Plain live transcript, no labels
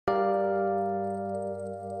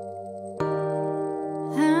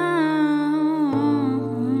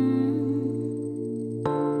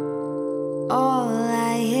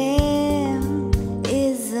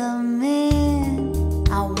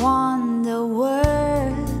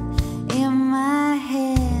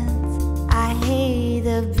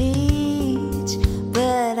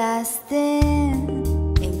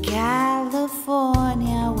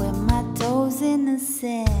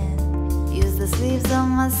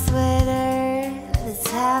sweater, let's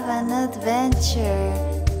have an adventure.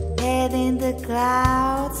 Head in the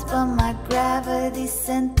clouds, but my gravity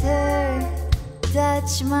center.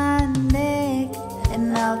 Touch my neck,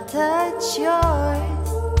 and I'll touch yours.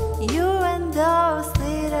 You and those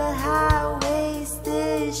little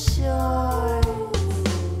high-waisted shorts.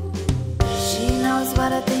 She knows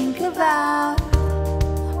what I think about,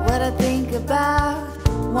 what I think about.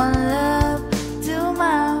 One love, two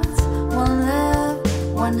mouths. One love,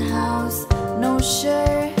 one house. No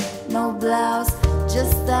shirt, no blouse.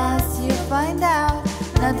 Just as you find out.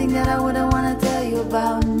 Nothing that I wouldn't wanna tell you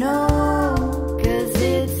about, no. 'Cause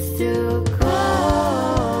it's too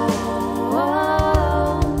cold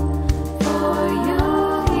for you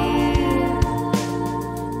here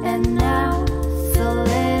and now. So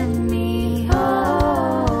let me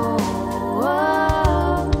hold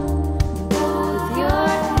both your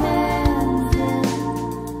hands in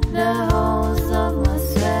the holes of my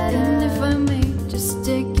sweater. And if I may just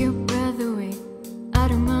take your breath away, I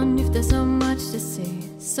don't mind if there's so much to say.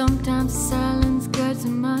 Sometimes silence guides the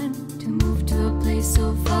mind to move to a place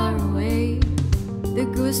so far away. The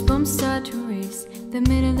goosebumps start to race the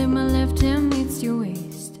minute that my left hand meets your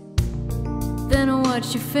waist. Then I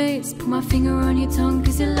watch your face, put my finger on your tongue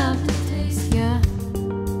 'cause you love the taste, yeah.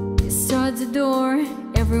 You start the door,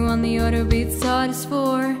 everyone the order beats hard as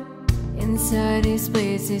for. Inside this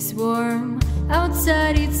place is warm,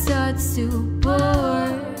 outside it starts to pour.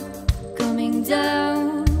 Coming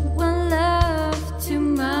down, one love, two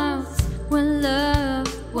mouths. One love,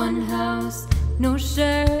 one house. No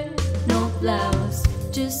shirt, no blouse.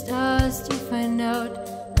 Just us to find out.